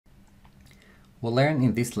We'll learn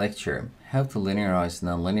in this lecture how to linearize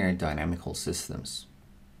nonlinear dynamical systems.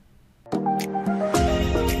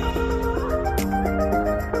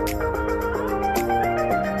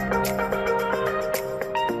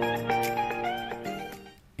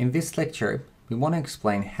 In this lecture, we want to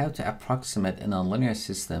explain how to approximate a nonlinear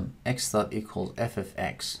system x dot equals f of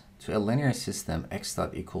x to a linear system x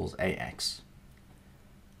dot equals ax.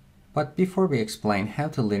 But before we explain how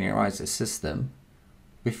to linearize a system,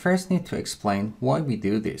 we first need to explain why we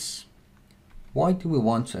do this. Why do we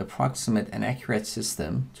want to approximate an accurate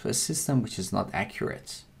system to a system which is not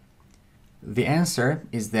accurate? The answer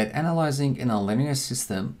is that analyzing a nonlinear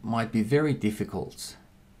system might be very difficult,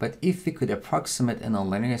 but if we could approximate a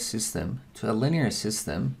nonlinear system to a linear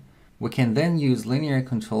system, we can then use linear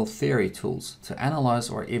control theory tools to analyze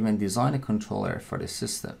or even design a controller for the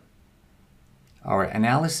system. Our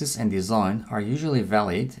analysis and design are usually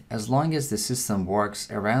valid as long as the system works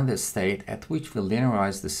around the state at which we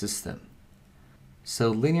linearize the system.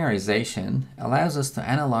 So linearization allows us to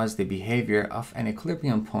analyze the behavior of an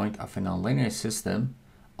equilibrium point of a nonlinear system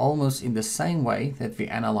almost in the same way that we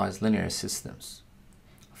analyze linear systems.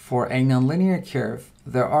 For a nonlinear curve,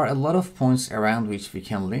 there are a lot of points around which we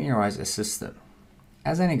can linearize a system.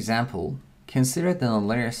 As an example, consider the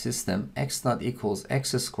nonlinear system x dot equals x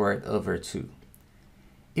squared over 2.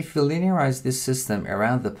 If we linearize this system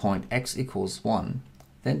around the point x equals 1,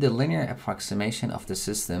 then the linear approximation of the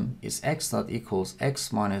system is x dot equals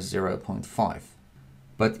x minus 0.5.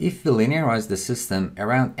 But if we linearize the system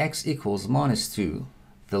around x equals minus 2,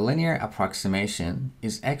 the linear approximation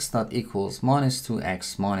is x dot equals minus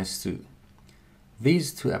 2x minus 2.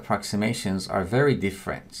 These two approximations are very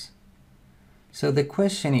different. So the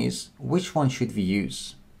question is, which one should we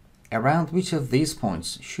use? Around which of these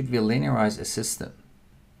points should we linearize a system?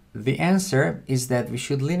 The answer is that we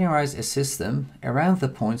should linearize a system around the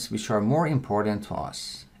points which are more important to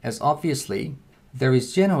us, as obviously, there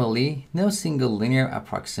is generally no single linear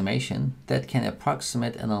approximation that can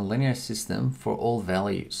approximate a nonlinear system for all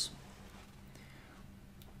values.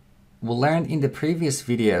 We learned in the previous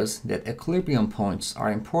videos that equilibrium points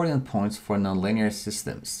are important points for nonlinear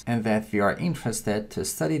systems, and that we are interested to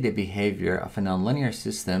study the behavior of a nonlinear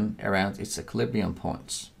system around its equilibrium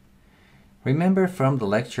points. Remember from the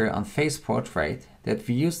lecture on phase portrait that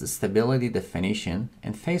we used the stability definition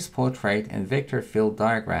and phase portrait and vector field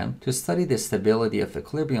diagram to study the stability of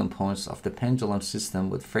equilibrium points of the pendulum system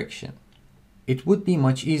with friction. It would be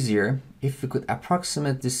much easier if we could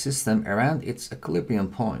approximate this system around its equilibrium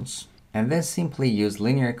points and then simply use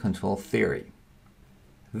linear control theory.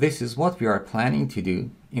 This is what we are planning to do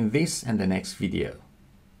in this and the next video.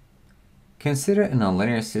 Consider a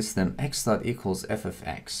nonlinear system x dot equals f of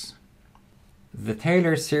x. The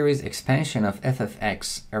Taylor series expansion of f of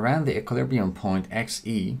x around the equilibrium point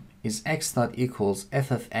xe is x dot equals f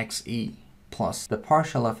of xe plus the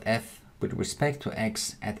partial of f with respect to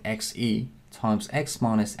x at xe times x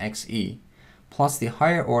minus xe plus the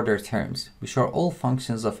higher order terms, which are all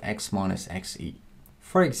functions of x minus xe.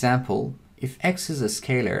 For example, if x is a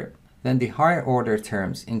scalar, then the higher order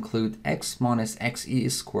terms include x minus xe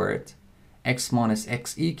squared, x minus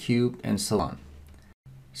xe cubed, and so on.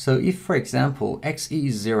 So if, for example, xe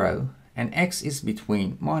is 0 and x is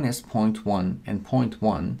between minus 0.1 and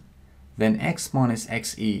 0.1, then x minus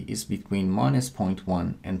xe is between minus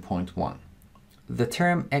 0.1 and 0.1. The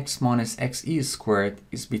term x minus xe squared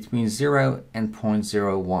is between 0 and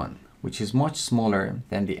 0.01, which is much smaller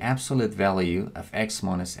than the absolute value of x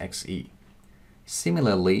minus xe.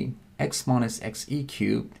 Similarly, x minus xe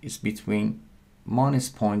cubed is between minus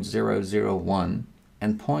 0.001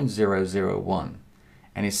 and 0.001.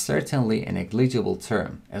 And is certainly a negligible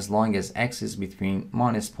term as long as x is between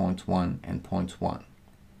minus 0.1 and 0.1.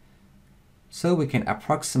 So we can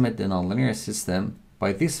approximate the nonlinear system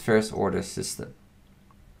by this first order system.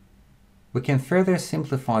 We can further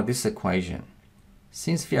simplify this equation.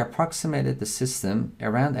 Since we approximated the system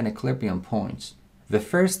around an equilibrium point, the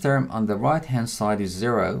first term on the right hand side is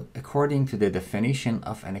 0 according to the definition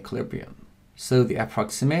of an equilibrium. So the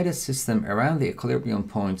approximated system around the equilibrium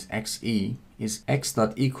point xe is x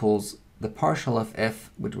dot equals the partial of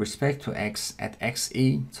f with respect to x at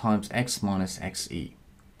xe times x minus xe.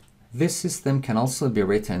 This system can also be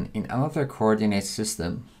written in another coordinate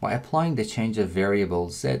system by applying the change of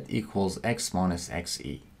variable z equals x minus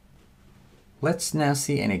xe. Let's now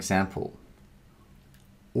see an example.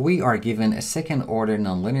 We are given a second order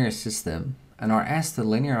nonlinear system and are asked to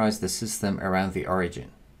linearize the system around the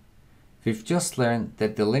origin. We've just learned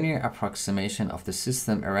that the linear approximation of the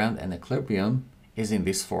system around an equilibrium is in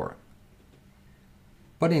this form.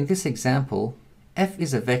 But in this example, f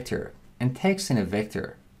is a vector and takes in a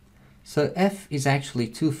vector. So f is actually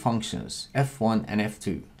two functions, f1 and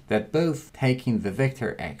f2, that both take in the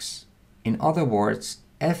vector x. In other words,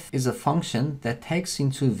 f is a function that takes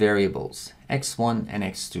in two variables, x1 and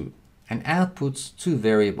x2, and outputs two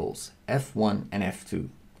variables, f1 and f2.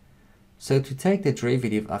 So to take the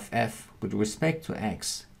derivative of f with respect to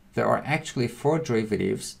x, there are actually four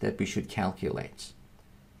derivatives that we should calculate.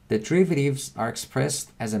 The derivatives are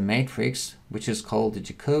expressed as a matrix which is called the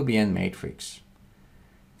Jacobian matrix.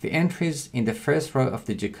 The entries in the first row of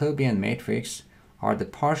the Jacobian matrix are the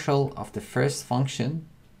partial of the first function,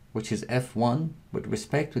 which is f1 with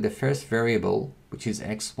respect to the first variable, which is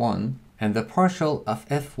x1, and the partial of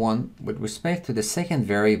f1 with respect to the second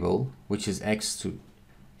variable, which is x2.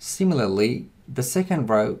 Similarly, the second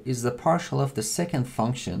row is the partial of the second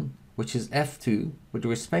function, which is f2 with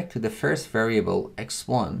respect to the first variable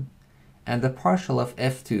x1, and the partial of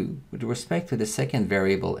f2 with respect to the second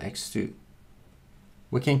variable x2.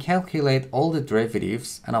 We can calculate all the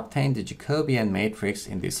derivatives and obtain the Jacobian matrix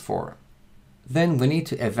in this form. Then we need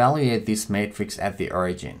to evaluate this matrix at the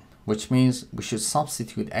origin, which means we should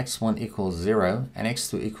substitute x1 equals 0 and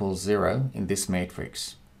x2 equals 0 in this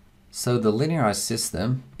matrix. So the linearized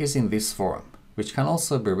system is in this form, which can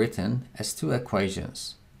also be written as two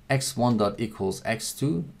equations, x1 dot equals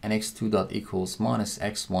x2 and x2 dot equals minus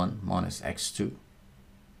x1 minus x2.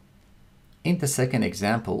 In the second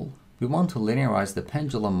example, we want to linearize the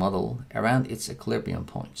pendulum model around its equilibrium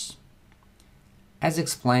points. As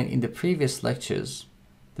explained in the previous lectures,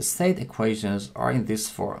 the state equations are in this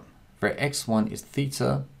form, where x1 is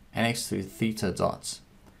theta and x2 is theta dot.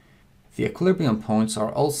 The equilibrium points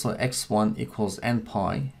are also x1 equals n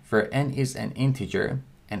pi, where n is an integer,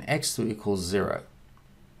 and x2 equals 0.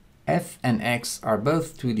 F and x are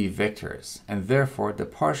both 2D vectors, and therefore the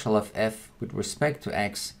partial of f with respect to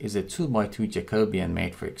x is a 2 by 2 Jacobian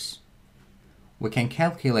matrix. We can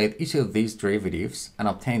calculate each of these derivatives and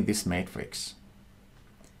obtain this matrix.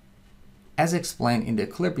 As explained in the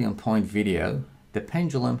equilibrium point video, the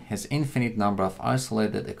pendulum has infinite number of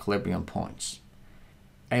isolated equilibrium points.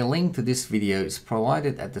 A link to this video is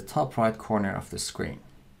provided at the top right corner of the screen.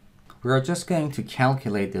 We are just going to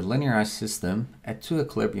calculate the linearized system at two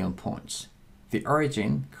equilibrium points, the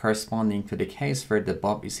origin corresponding to the case where the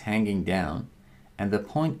bob is hanging down, and the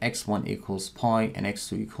point x1 equals pi and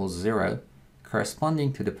x2 equals 0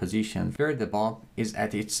 corresponding to the position where the bob is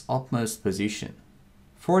at its utmost position.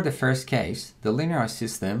 For the first case, the linearized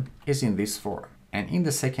system is in this form, and in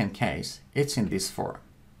the second case, it's in this form.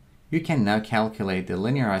 You can now calculate the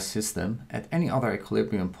linearized system at any other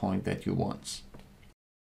equilibrium point that you want.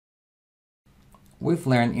 We've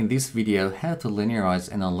learned in this video how to linearize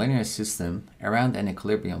a nonlinear system around an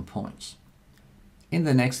equilibrium point. In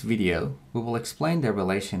the next video, we will explain the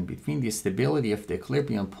relation between the stability of the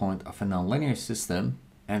equilibrium point of a nonlinear system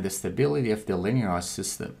and the stability of the linearized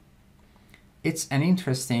system. It's an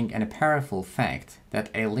interesting and a powerful fact that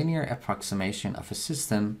a linear approximation of a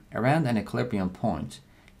system around an equilibrium point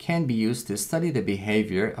can be used to study the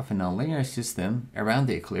behavior of a nonlinear system around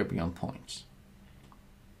the equilibrium point.